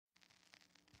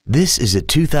This is a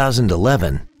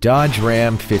 2011 Dodge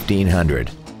Ram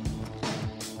 1500.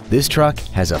 This truck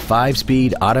has a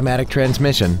 5-speed automatic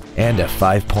transmission and a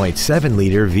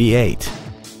 5.7-liter V8.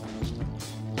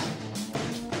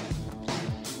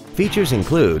 Features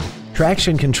include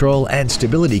traction control and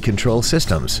stability control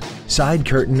systems, side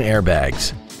curtain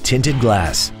airbags, tinted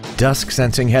glass, dusk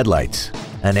sensing headlights,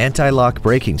 an anti-lock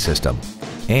braking system,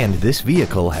 and this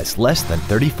vehicle has less than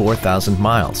 34,000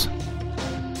 miles.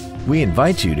 We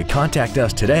invite you to contact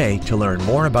us today to learn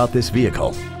more about this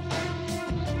vehicle.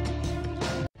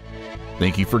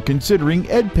 Thank you for considering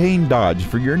Ed Payne Dodge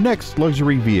for your next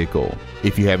luxury vehicle.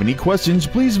 If you have any questions,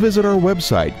 please visit our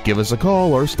website, give us a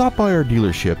call, or stop by our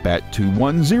dealership at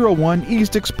 2101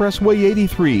 East Expressway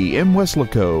 83 in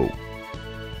Weslaco.